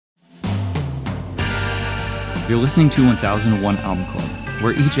You're listening to 1001 Album Club,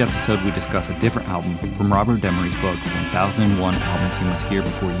 where each episode we discuss a different album from Robert Demery's book, 1001 Albums You Must Hear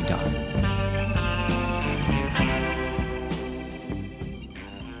Before You Die.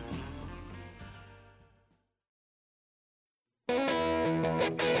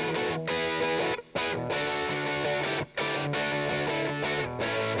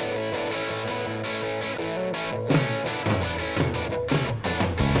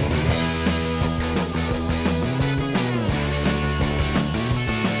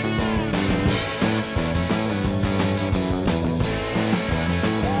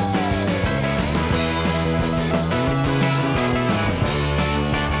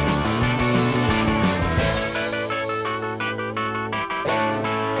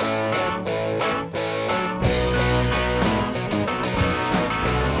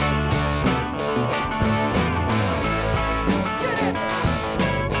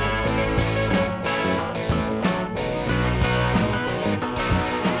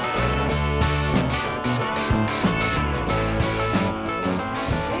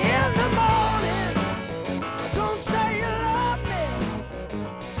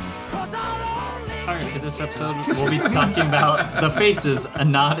 Episode we'll be talking about The Faces. A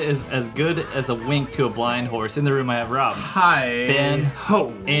nod is as good as a wink to a blind horse. In the room I have Rob. Hi. Ben.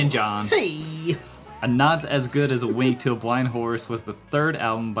 Ho. And John. Hey. A Nod's As Good as a Wink to a Blind Horse was the third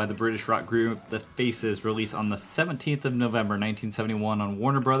album by the British rock group The Faces, released on the 17th of November 1971 on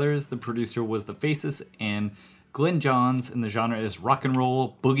Warner Brothers. The producer was The Faces and Glenn Johns, and the genre is rock and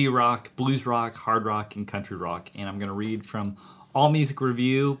roll, boogie rock, blues rock, hard rock, and country rock. And I'm going to read from AllMusic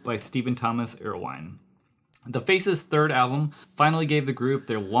Review by Stephen Thomas Erlewine. The Faces' third album finally gave the group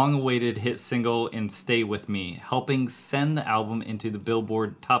their long-awaited hit single in Stay With Me, helping send the album into the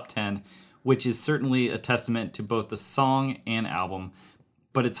Billboard Top 10, which is certainly a testament to both the song and album,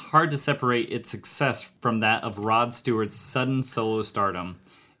 but it's hard to separate its success from that of Rod Stewart's sudden solo stardom.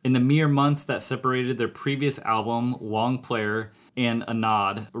 In the mere months that separated their previous album, Long Player, and A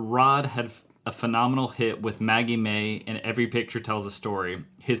Nod, Rod had a phenomenal hit with Maggie May and Every Picture Tells a Story,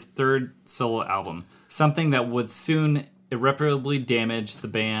 his third solo album. Something that would soon irreparably damage the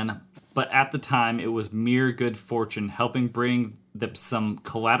band, but at the time it was mere good fortune, helping bring them some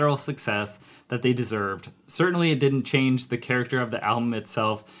collateral success that they deserved. Certainly it didn't change the character of the album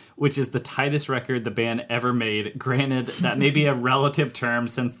itself, which is the tightest record the band ever made. Granted, that may be a relative term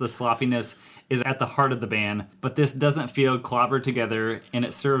since the sloppiness is at the heart of the band, but this doesn't feel clobbered together, and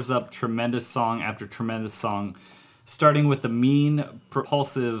it serves up tremendous song after tremendous song, starting with the mean,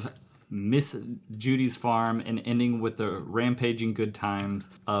 propulsive Miss Judy's Farm and ending with the rampaging good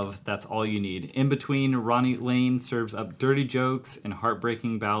times of That's All You Need. In between, Ronnie Lane serves up dirty jokes and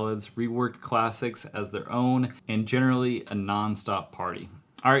heartbreaking ballads, reworked classics as their own, and generally a non-stop party.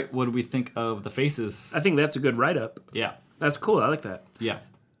 All right, what do we think of The Faces? I think that's a good write-up. Yeah. That's cool. I like that. Yeah.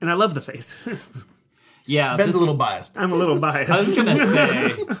 And I love The Faces. Yeah. Ben's a little biased. I'm a little biased. I was going to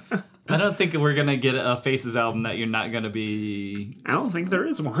say, I don't think we're going to get a Faces album that you're not going to be... I don't think there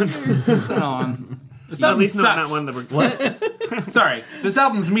is one. At least not one that we're... What? Sorry, this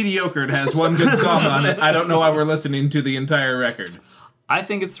album's mediocre. It has one good song on it. I don't know why we're listening to the entire record. I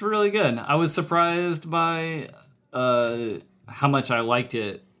think it's really good. I was surprised by how much I liked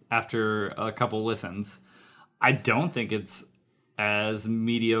it after a couple listens. I don't think it's as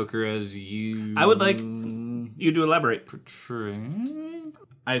mediocre as you... I would like you to elaborate. Portray.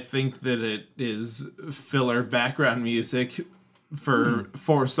 I think that it is filler background music for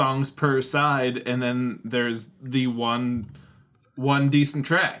 4 songs per side, and then there's the one decent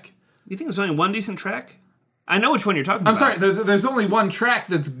track. You think there's only one decent track? I know which one you're talking about. I'm sorry, there's only one track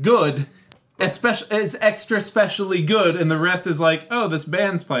that's good, is extra specially good, and the rest is like, oh, this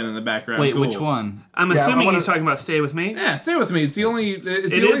band's playing in the background. Wait, cool. which one? I'm assuming he's talking about Stay With Me. Yeah, Stay With Me. It's the only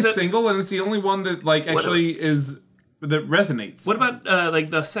single, and it's the only one that that resonates. What about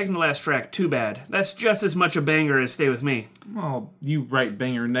the second to last track, Too Bad? That's just as much a banger as Stay With Me. Well, you write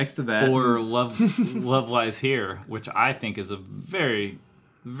banger next to that. Or Love Lies Here, which I think is a very,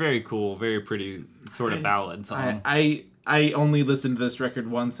 very cool, very pretty sort of ballad song. I only listened to this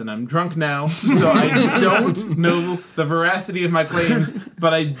record once, and I'm drunk now, so I don't know the veracity of my claims,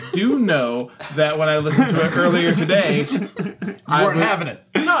 but I do know that when I listened to it earlier today... You weren't having it.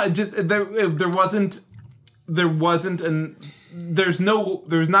 No,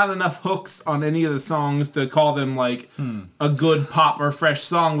 there's not enough hooks on any of the songs to call them like a good pop or fresh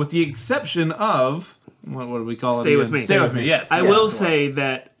song, with the exception of what do we call it? Stay With Me. Stay With Me. Yes. I will say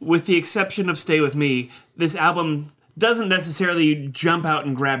that with the exception of Stay With Me, this album doesn't necessarily jump out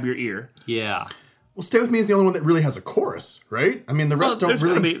and grab your ear. Yeah. Well, Stay With Me is the only one that really has a chorus, right? I mean, the rest don't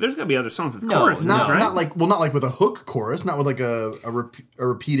really... There's got to be other songs with No, choruses, Not right? not like with a hook chorus, not with like a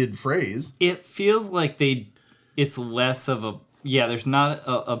repeated phrase. It feels like it's less of a... Yeah, there's not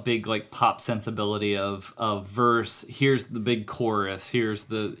a big like pop sensibility of verse. Here's the big chorus. Here's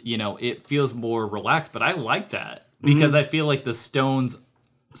the, it feels more relaxed, but I like that because I feel like the Stones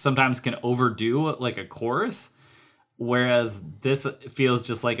sometimes can overdo like a chorus, whereas this feels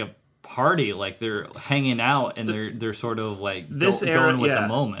just like a party, like they're hanging out and they're sort of like going with the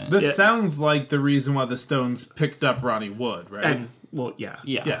moment. This sounds like the reason why the Stones picked up Ronnie Wood, right? And, well, yeah.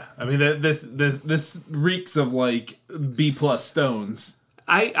 Yeah. I mean, this reeks of like B+ Stones.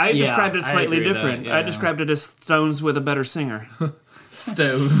 I described it slightly agree with different. that, yeah. I described it as Stones with a better singer.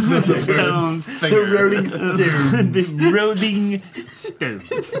 Stones. Stones. The Rolling Stones. The Rolling Stones.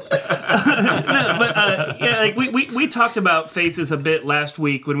 No, but like we talked about Faces a bit last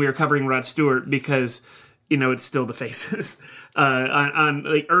week when we were covering Rod Stewart because it's still the Faces. On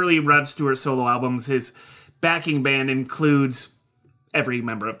like early Rod Stewart solo albums, his backing band includes every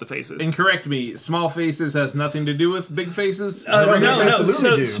member of the Faces. And correct me, Small Faces has nothing to do with Big Faces? No, they absolutely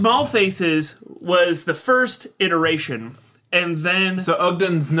So do. Small Faces was the first iteration. And then So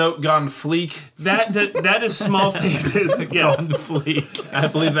Ogden's note gone fleek. that is Small Faces. Yes, Fleek. I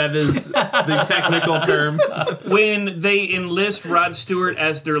believe that is the technical term. when they enlist Rod Stewart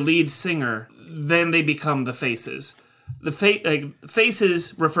as their lead singer, then they become the Faces. The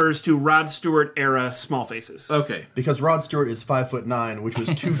Faces refers to Rod Stewart era Small Faces. Okay. Because Rod Stewart is 5'9", which was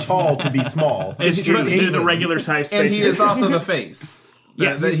too tall to be small. It's true. In They're the England. regular sized And Faces. he is also the face.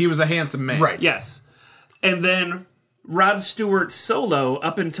 Yes. That he was a handsome man. Right. Yes. And then Rod Stewart solo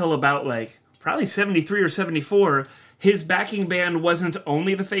up until about like probably 73 or 74, his backing band wasn't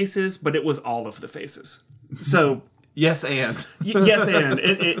only the Faces, but it was all of the Faces. So Yes, and. yes, and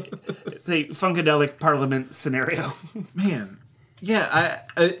it's a Funkadelic Parliament scenario. Man. Yeah,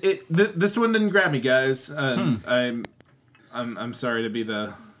 this one didn't grab me, guys. I'm sorry to be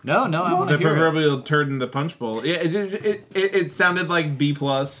the No, I want to hear it. proverbial turd in the punch bowl. Yeah, it sounded like B+.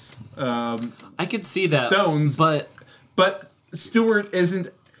 I could see that. Stones. But Stewart isn't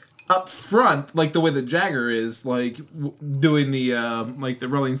up front like the way that Jagger is, like doing the like the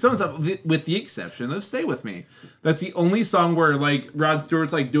Rolling Stones stuff, with the exception of "Stay With Me." That's the only song where like Rod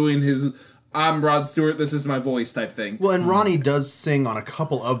Stewart's like doing his "I'm Rod Stewart, this is my voice" type thing. Well, and Ronnie does sing on a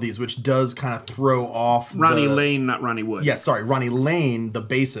couple of these, which does kind of throw off Ronnie Lane, not Ronnie Wood. Yes, sorry, Ronnie Lane, the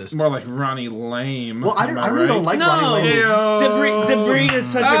bassist. More like Ronnie Lame. Well, I really don't like Ronnie Lane's... Debris is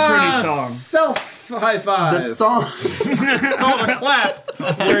such a pretty song. Self high five. The song... It's called a clap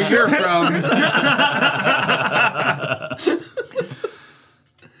where you're from.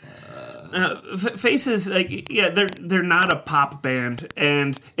 Faces, like, yeah, they're not a pop band,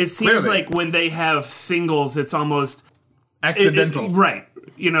 and it seems Clearly. like when they have singles, it's almost Accidental. right?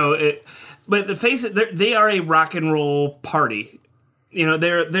 But the Faces, they are a rock and roll party.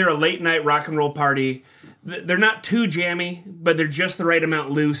 They're a late night rock and roll party. They're not too jammy, but they're just the right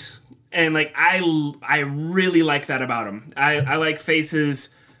amount loose. And like I really like that about them. I like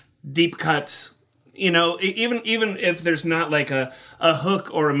Faces, deep cuts. Even if there's not like a hook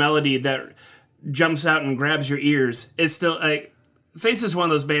or a melody that jumps out and grabs your ears, it's still like Faces is one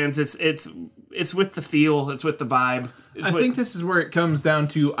of those bands. It's with the feel. It's with the vibe. I think this is where it comes down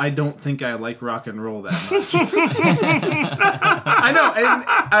to I don't think I like rock and roll that much. I know, and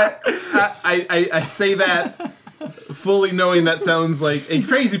I say that fully knowing that sounds like a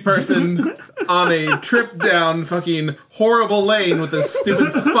crazy person on a trip down fucking horrible lane with a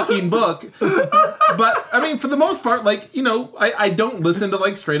stupid fucking book. But, I mean, for the most part, like, I don't listen to,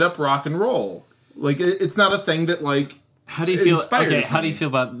 like, straight up rock and roll. Like, it's not a thing that, like, How do you feel? inspires Okay, me. how do you feel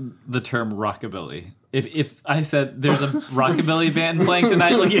about the term rockabilly? If I said there's a rockabilly band playing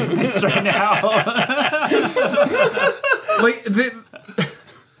tonight, look at your face right now. Like,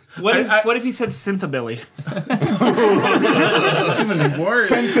 what if he said synthabilly? even worse.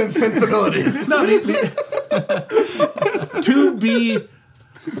 Sensibility. To be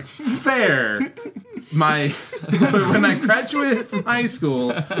fair, when I graduated from high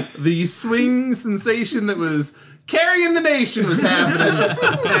school, the swing sensation that was carrying the nation was happening,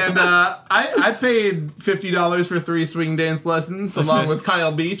 and I paid $50 for 3 swing dance lessons along with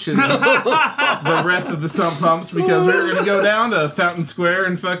Kyle Beach and the rest of the Sump Pumps because we were going to go down to Fountain Square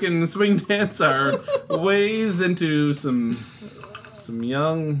and fucking swing dance our ways into some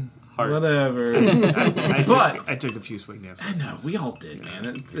young Hearts. whatever. I took a few swing dances. No, we all did,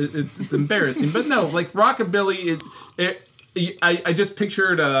 man. It's embarrassing, but no, like rockabilly. I just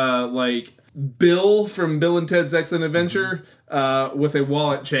pictured like Bill from Bill and Ted's Excellent Adventure with a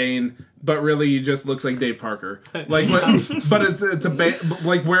wallet chain, but really he just looks like Dave Parker. Like, but it's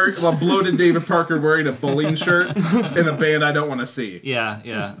like wearing a bloated David Parker wearing a bowling shirt in a band I don't want to see.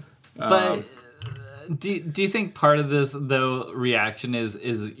 Yeah. But do you think part of this though reaction is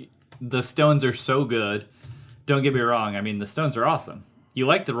the Stones are so good? Don't get me wrong. I mean, the Stones are awesome. You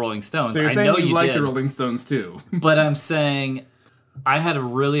like the Rolling Stones. So you're I saying know you like did, the Rolling Stones too? But I'm saying I had a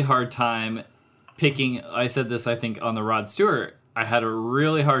really hard time picking. I said this, I think, on the Rod Stewart. I had a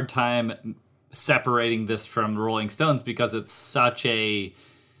really hard time separating this from the Rolling Stones because it's such a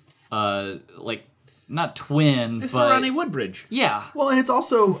like not twin, It's but Ronnie Woodbridge. yeah. Well, and it's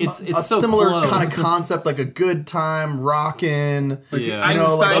also It's a so similar close. kind of concept, like a good time rockin'. Yeah. You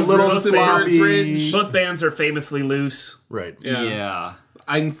know, like a Einstein little Rosenberg sloppy. Bridge. Both bands are famously loose. Right. Yeah.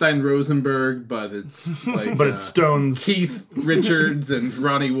 Einstein Rosenberg, but it's like But it's Stones. Keith Richards and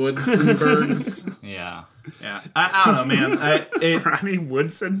Ronnie Woodsenbergs. Yeah. Yeah, I don't know, man. Ronnie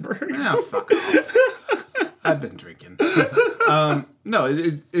Woodsenberg. Yeah, fuck off. I've been drinking. No,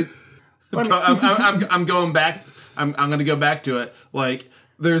 I'm going back. I'm going to go back to it. Like,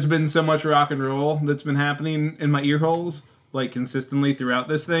 there's been so much rock and roll that's been happening in my ear holes, like consistently throughout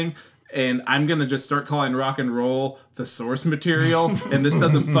this thing. And I'm going to just start calling rock and roll the source material, and this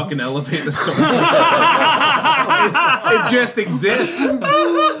doesn't fucking elevate the source material. It just exists.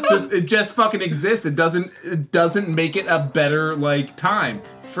 It just fucking exists. It doesn't make it a better, like, time.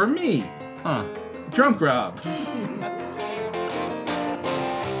 For me. Huh. Drunk Rob.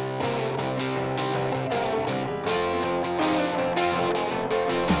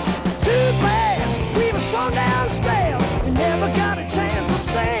 Too bad we were thrown downstairs. We never got a chance to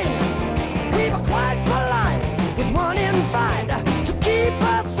sing. We were quite polite with one invite to keep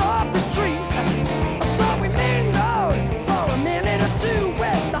us off the street. So we mingled for a minute or two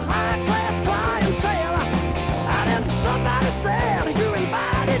with the high class clientele. And then somebody said, "You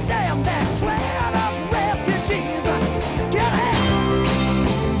invited them, that crowd of refugees. Get out."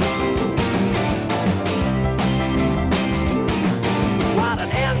 What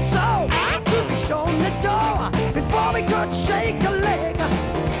an insult to be shown the door before we could shake a leg.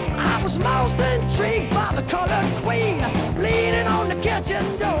 I was most intrigued by the colored queen leaning on the kitchen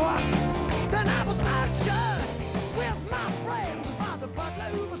door. Then I was ushered with my friends by the butler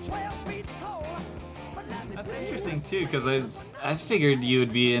who was 12 feet tall. But let me That's interesting too, because I figured you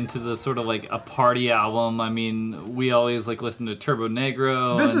would be into the sort of like a party album. I mean, we always like listen to Turbo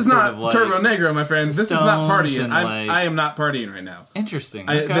Negro. This and is sort not of, like, Turbo Negro, my friend. This is not Stones partying. and, I am not partying right now. Interesting.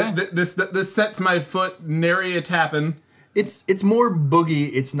 Okay. This sets my foot nary a tapping. It's more boogie.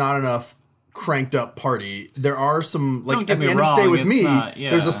 It's not enough cranked up party. There are some, like, Don't get at the me end of Stay wrong, With it's Me, not- yeah.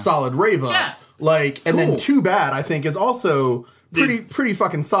 there's a solid rave up. Yeah. Like, and then Cool. Too Bad, I think, is also pretty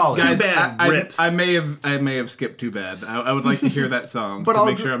fucking solid. Guys, Bad rips. I may have skipped Too Bad. I would like to hear that song But to I'll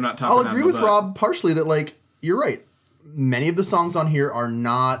make agree, sure I'm not talking I'll out agree my with butt. Rob partially that, like, you're right. Many of the songs on here are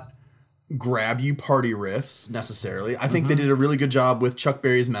not grab you party riffs necessarily. I think they did a really good job with Chuck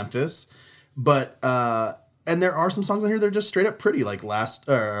Berry's Memphis, but and there are some songs on here that are just straight up pretty, like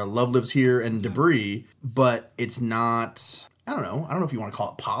Love Lives Here and Debris, but it's not, I don't know if you want to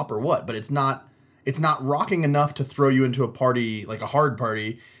call it pop or what, but it's not rocking enough to throw you into a party, like a hard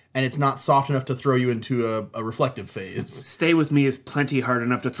party, and it's not soft enough to throw you into a reflective phase. Stay With Me is plenty hard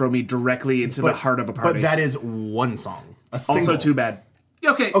enough to throw me directly into the heart of a party. But that is one song. A single. also Too Bad.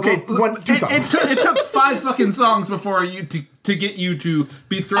 Okay, two songs. It took 5 fucking songs before you to get you to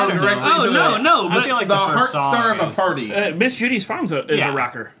be thrown don't know. directly Oh, into no, the, but- I feel like the the heart first song star of a is- party. Miss Judy's Farm's is Yeah. a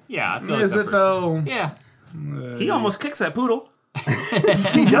rocker. Yeah. I feel like Is that it first- though? Yeah. He almost kicks that poodle.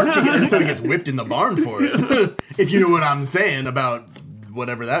 He does kick it, and so he gets whipped in the barn for it. If you know what I'm saying about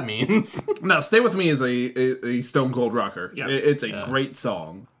whatever that means. No, Stay With Me is a stone cold rocker. Yeah. It's a great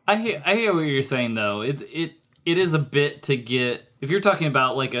song. I hear what you're saying though. It is a bit to get, if you're talking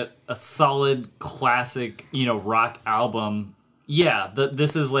about like a solid classic, rock album. Yeah,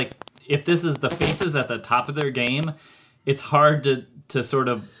 this is like, if this is the Faces at the top of their game, it's hard to sort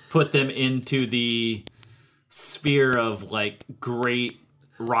of put them into the sphere of like great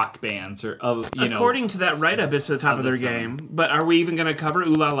rock bands or of According to that write-up, it's the top of their this song. game. But are we even going to cover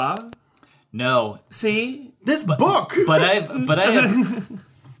Ooh La La? No, See? This book! but I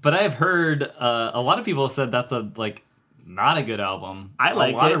have heard a lot of people have said that's not a good album. I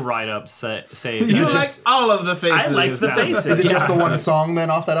like a lot it. of write-ups say You that. like all of the Faces. I like the Yeah. Faces. Is it just the Yeah. one song then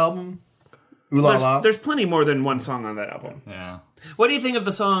off that album? Ooh La La? There's plenty more than one song on that album. Yeah. What do you think of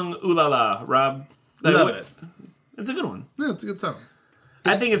the song Ooh La La, Rob? Love it. It's a good one. Yeah, it's a good song.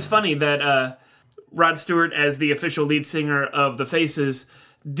 I think it's funny that Rod Stewart, as the official lead singer of the Faces,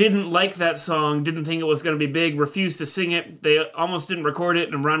 didn't like that song, didn't think it was going to be big, refused to sing it. They almost didn't record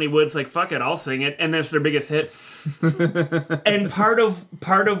it, and Ronnie Wood's like, fuck it, I'll sing it. And that's their biggest hit. And part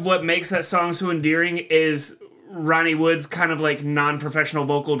of what makes that song so endearing is Ronnie Wood's kind of like non-professional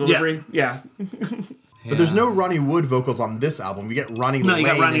vocal delivery. Yeah. But there's no Ronnie Wood vocals on this album. You get Ronnie Lane you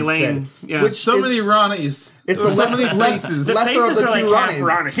got Ronnie instead. Lane. Yeah. Which So is, many Ronnies. it's the so many less faces. The lesser of faces the are two like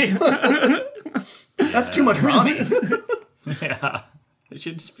Ronnies. half Ronnie. That's too much Ronnie. Yeah. It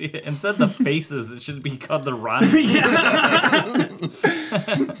should just be, instead of the faces, it should be called the Ronnie.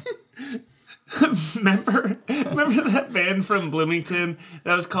 Remember that band from Bloomington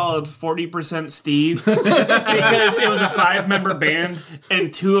that was called 40% Steve? Because it was a 5-member band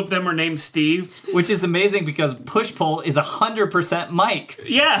and 2 of them were named Steve. Which is amazing because Push Pull is 100% Mike.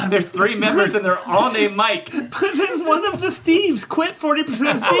 Yeah. There's 3 members and they're all named Mike. But then one of the Steves quit 40%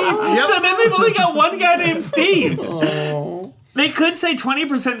 Steve. So then they've only got one guy named Steve. Oh. They could say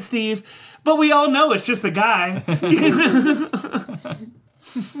 20% Steve, but we all know it's just the guy.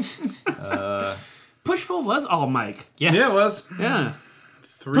 Push Pull was all Mike. Yes. Yeah, it was. Yeah.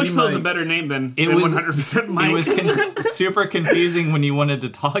 3 Push Pull's a mics. better name than It was 100% Mike. It was super confusing when you wanted to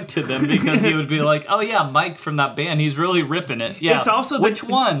talk to them because you would be like, "Oh yeah, Mike from that band, he's really ripping it." Yeah. It's also the- which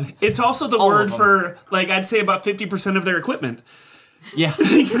one? It's also the All word of them. for, like, I'd say about 50% of their equipment. Yeah.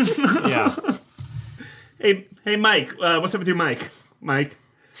 Yeah. Hey, Mike, what's up with your mic? Mike?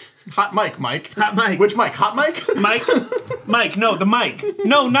 Hot Mike, Mike. Hot Mike. Which Mike? Hot Mike? Mike, no, the mic.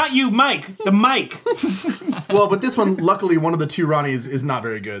 No, not you, Mike. The mic. Well, but this one, luckily, one of the 2 Ronnies is not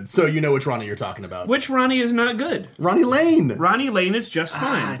very good. So you know which Ronnie you're talking about. Which Ronnie is not good? Ronnie Lane. Ronnie Lane is just I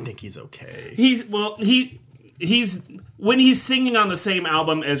fine. think he's okay. He's when he's singing on the same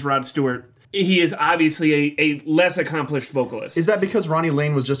album as Rod Stewart, he is obviously a less accomplished vocalist. Is that because Ronnie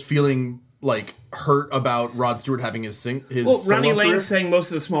Lane was just feeling like hurt about Rod Stewart having his Well, solo Ronnie Lane career? sang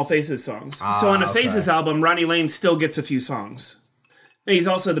most of the Small Faces songs. So on the okay. Faces album, Ronnie Lane still gets a few songs. And he's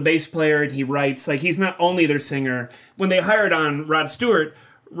also the bass player and he writes. Like, he's not only their singer. When they hired on Rod Stewart,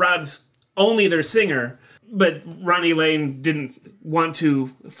 Rod's only their singer, but Ronnie Lane didn't want to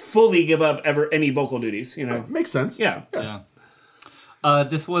fully give up any vocal duties, you know? Makes sense. Yeah. Yeah.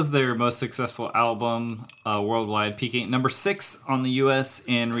 This was their most successful album worldwide, peaking at number 6 on the US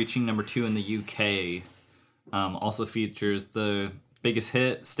and reaching number 2 in the UK. Also features the biggest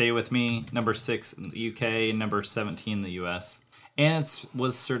hit, Stay With Me, number 6 in the UK and number 17 in the US. And it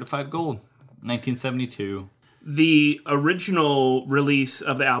was certified gold, 1972. The original release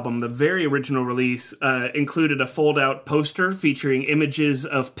of the album, the very original release, included a fold-out poster featuring images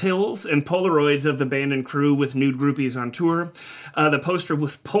of pills and Polaroids of the band and crew with nude groupies on tour. The poster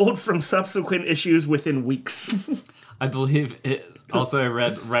was pulled from subsequent issues within weeks. I believe it. Also, I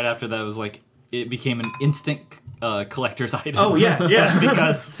read right after that, it was like, it became an instant collector's item. Oh, yeah.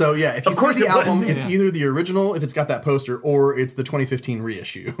 Because So yeah, if you course see the it would. album, it's Yeah. either the original, if it's got that poster, or it's the 2015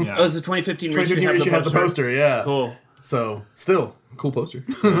 reissue. Yeah. Oh, it's the 2015 reissue. 2015 reissue has the poster, yeah. Cool. So, still, cool poster.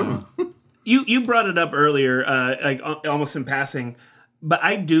 You brought it up earlier, like almost in passing, but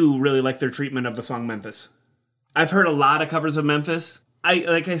I do really like their treatment of the song Memphis. I've heard a lot of covers of Memphis.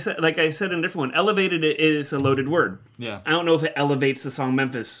 Like I said in a different one, elevated is a loaded word. Yeah. I don't know if it elevates the song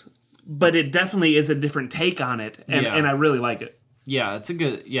Memphis, but it definitely is a different take on it, and, Yeah. and I really like it. Yeah, it's a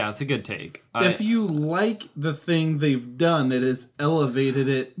good take. If you like the thing they've done, it has elevated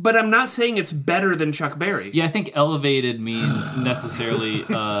it. But I'm not saying it's better than Chuck Berry. Yeah, I think elevated means necessarily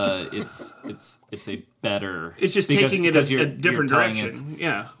it's a better. It's just because- taking it because a you're different telling direction.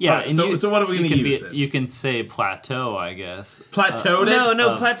 Yeah. Yeah, Alright, and so what are we you gonna can use it? You can say plateau, I guess. Plateaued it?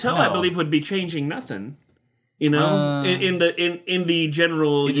 No, plateau. I no. believe would be changing nothing. You know, in the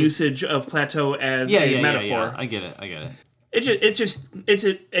general usage of plateau as a metaphor. Yeah. I get it. It's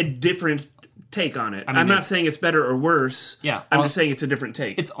a different take on it. mean, I'm not saying it's better or worse. Yeah, I'm just saying it's a different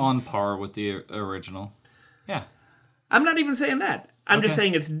take. It's on par with the original. Yeah, I'm not even saying that. I'm just Okay.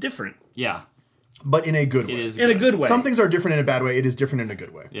 saying it's different yeah. But in a good way. It is in a good way. Some things are different in a bad way. It is different in a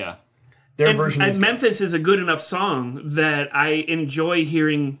good way. Yeah. Their version is good. Memphis is a good enough song that I enjoy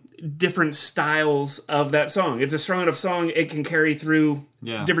hearing different styles of that song. It's a strong enough song it can carry through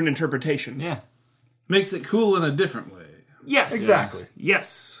Yeah. different interpretations. Yeah. Makes it cool in a different way. Yes. Exactly.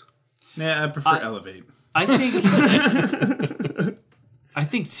 Yes. Yeah, I prefer elevate. I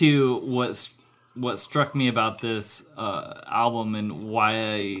think too what struck me about this album and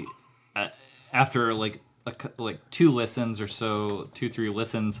why after like 2 listens or so, 2-3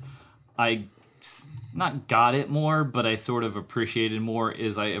 listens, I not got it more, but I sort of appreciated more.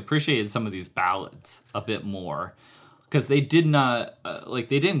 Is I appreciated some of these ballads a bit more. because they did not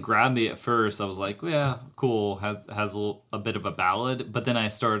they didn't grab me at first. I was like, well, yeah, cool, has a bit of a ballad, but then I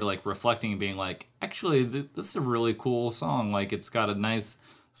started like reflecting and being like, actually, this is a really cool song. Like, it's got a nice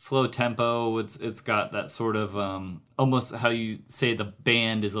slow tempo. It's got that sort of almost how you say the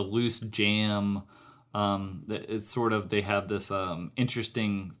band is a loose jam. It's sort of, they have this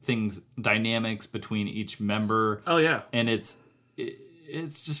interesting dynamics between each member. Oh yeah, and it's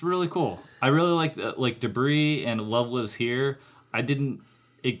just really cool. I really like Debris and Love Lives Here. I didn't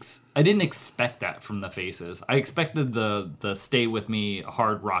expect that from the Faces. I expected the Stay With Me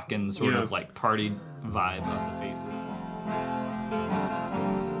hard rockin' sort of like party vibe of the Faces.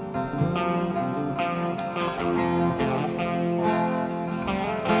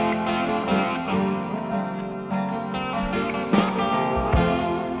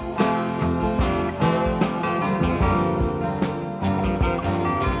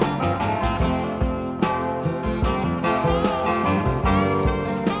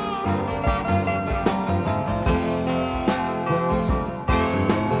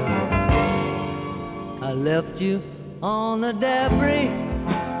 I left you on the debris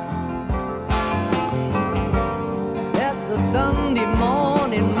at the Sunday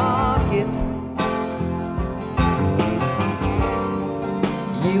morning market.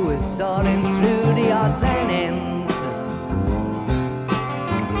 You were sorting through the odds and ends.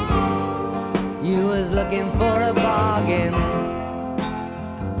 You was looking for a bargain.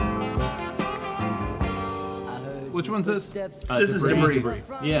 Which one's this? this is Debris.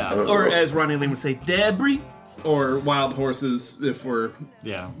 Yeah, Or as Ronnie Lane would say, Debris. Or Wild Horses, if we're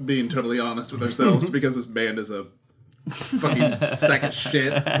yeah. being totally honest with ourselves, because this band is a fucking sack of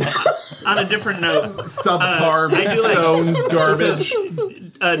shit. On a different note, Subpar, I do like- Stones, garbage.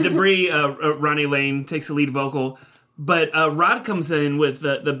 Debris, Ronnie Lane takes the lead vocal, but Rod comes in with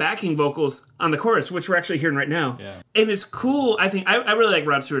the backing vocals on the chorus, which we're actually hearing right now. Yeah. And it's cool. I think I really like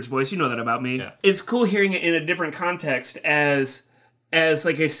Rod Stewart's voice. You know that about me. Yeah. It's cool hearing it in a different context as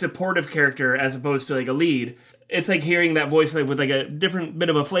like a supportive character as opposed to like a lead. It's like hearing that voice like with like a different bit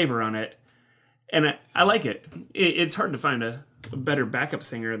of a flavor on it. And I like it. It's hard to find a better backup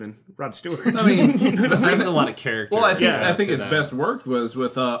singer than Rod Stewart. I mean, It brings a lot of character. well, I think to his that. best work was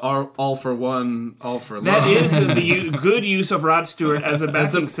with All for One, All for Love. That is the good use of Rod Stewart as a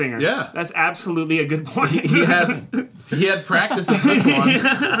backing singer. yeah. That's absolutely a good point. He had practice at this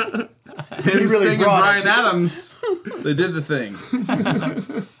one. Him really singing brought Bryan it. Adams. They did the thing.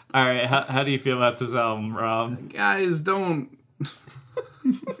 All right, how do you feel about this album, Rob? Guys, don't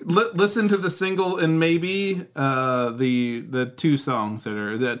listen to the single and maybe the two songs that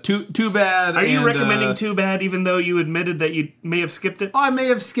are the Too Bad. Are you and, recommending Too Bad, even though you admitted that you may have skipped it? I may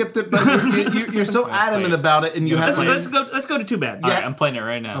have skipped it, but you're so adamant about it, and you have Let's go to Too Bad. All right, I'm playing it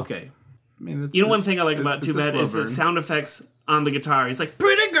right now. okay. I mean, You know, one thing I like about Too it's a Bad is slow the burn. sound effects on the guitar. He's like,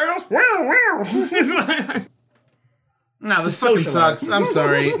 pretty girls, wow, wow. It's like- No, this To fucking socialize. sucks. I'm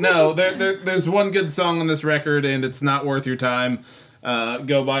sorry. No, there's one good song on this record, and it's not worth your time.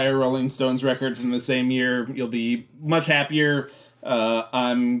 Go buy a Rolling Stones record from the same year. You'll be much happier.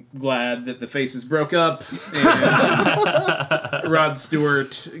 I'm glad that the Faces broke up, and Rod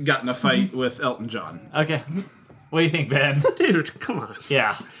Stewart got in a fight with Elton John. Okay. What do you think, Ben? Dude, come on.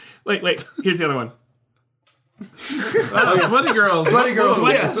 Yeah. Wait. Here's the other one. Oh, Sweaty Girls. Sweaty Girls,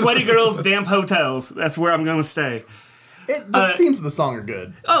 yes. Sweaty Girls, Damp Hotels. That's where I'm going to stay. The themes of the song are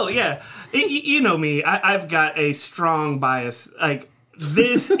good. Oh, yeah. You know me. I've got a strong bias. Like,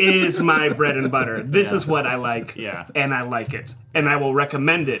 this is my bread and butter. This is what I like. Yeah. And I like it. And I will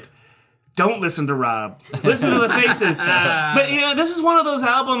recommend it. Don't listen to Rob. Listen to the Faces. But, you know, this is one of those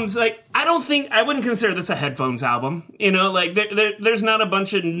albums, like, I wouldn't consider this a headphones album. You know, like, there's not a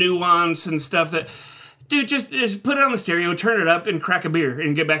bunch of nuance and stuff that... Dude, just put it on the stereo, turn it up, and crack a beer,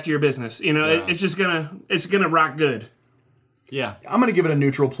 and get back to your business. You know, Yeah. it's gonna rock good. Yeah. I'm going to give it a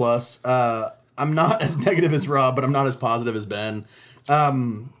neutral plus. I'm not as negative as Rob, but I'm not as positive as Ben.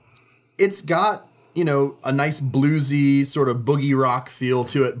 It's got, you know, a nice bluesy sort of boogie rock feel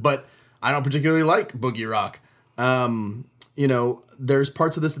to it, but I don't particularly like boogie rock. You know, there's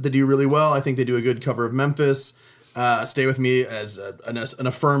parts of this that they do really well. I think they do a good cover of Memphis. Stay With Me as an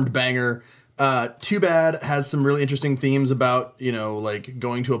affirmed banger. Too Bad has some really interesting themes about, you know, like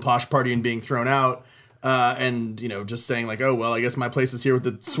going to a posh party and being thrown out. And, you know, just saying like, oh, well, I guess my place is here with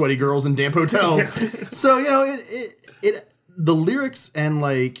the sweaty girls and damp hotels. So, you know, the lyrics and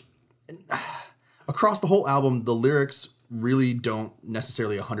like across the whole album, the lyrics really don't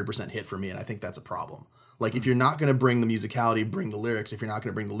necessarily 100% hit for me. And I think that's a problem. Like, if you're not going to bring the musicality, bring the lyrics. If you're not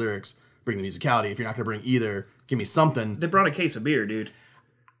going to bring the lyrics, bring the musicality. If you're not going to bring either, give me something. They brought a case of beer, dude.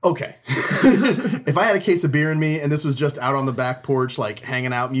 Okay. If I had a case of beer in me and this was just out on the back porch, like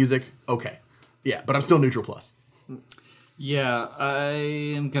hanging out music, okay. Yeah, but I'm still neutral plus. Yeah, I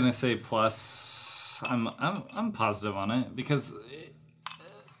am gonna say plus. I'm positive on it because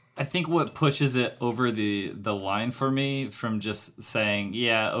I think what pushes it over the line for me from just saying,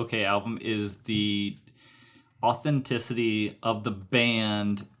 yeah, okay, album is the authenticity of the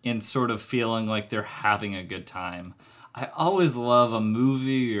band and sort of feeling like they're having a good time. I always love a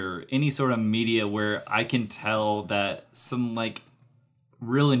movie or any sort of media where I can tell that some like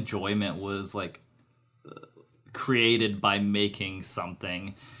real enjoyment was like created by making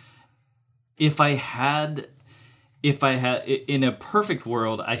something. If I had in a perfect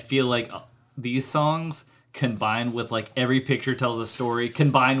world, I feel like these songs combined with like Every Picture Tells a Story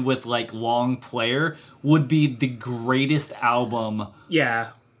combined with like Long Player would be the greatest album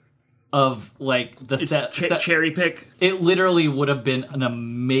Yeah. of like the Cherry pick. It literally would have been an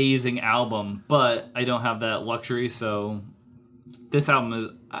amazing album, but I don't have that luxury, so this album is,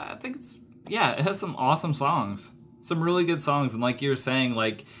 I think it's, yeah, it has some awesome songs. Some really good songs, and like you were saying,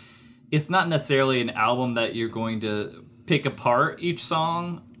 like, it's not necessarily an album that you're going to pick apart each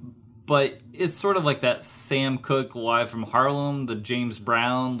song, but it's sort of like that Sam Cooke Live from Harlem, the James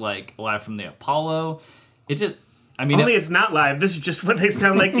Brown, like, Live from the Apollo. It just, I mean... Only it's not live. This is just what they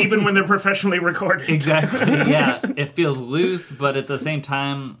sound like even when they're professionally recorded. Exactly, yeah. It feels loose, but at the same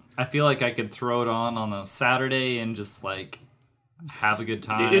time, I feel like I could throw it on a Saturday and just, like, have a good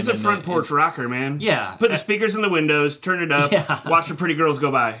time. It's a front porch rocker, man. Yeah. Put the speakers in the windows, turn it up, Yeah. watch the pretty girls go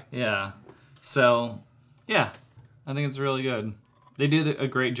by. Yeah. So, yeah. I think it's really good. They did a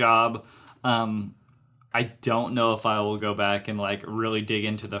great job. I don't know if I will go back and, like, really dig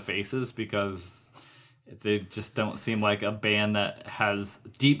into the Faces because they just don't seem like a band that has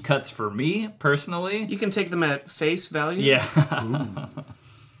deep cuts for me, personally. You can take them at face value. Yeah.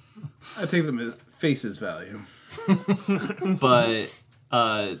 I take them as faces value. But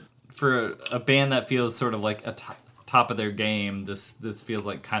for a band that feels sort of like a top of their game, this feels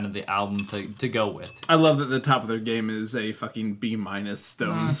like kind of the album to go with. I love that the top of their game is a fucking B-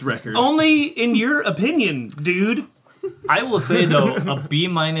 Stones record. Only in your opinion, dude. I will say, though, a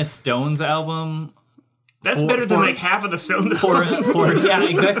B- Stones album... That's better than like half of the Stones albums. Yeah,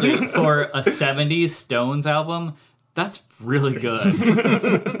 exactly. For a 70s Stones album, that's really good.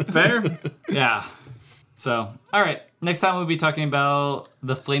 Fair? Yeah. So, all right. Next time we'll be talking about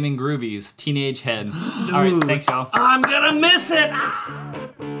the Flaming Groovies, Teenage Head. All right, thanks, y'all. I'm gonna miss it.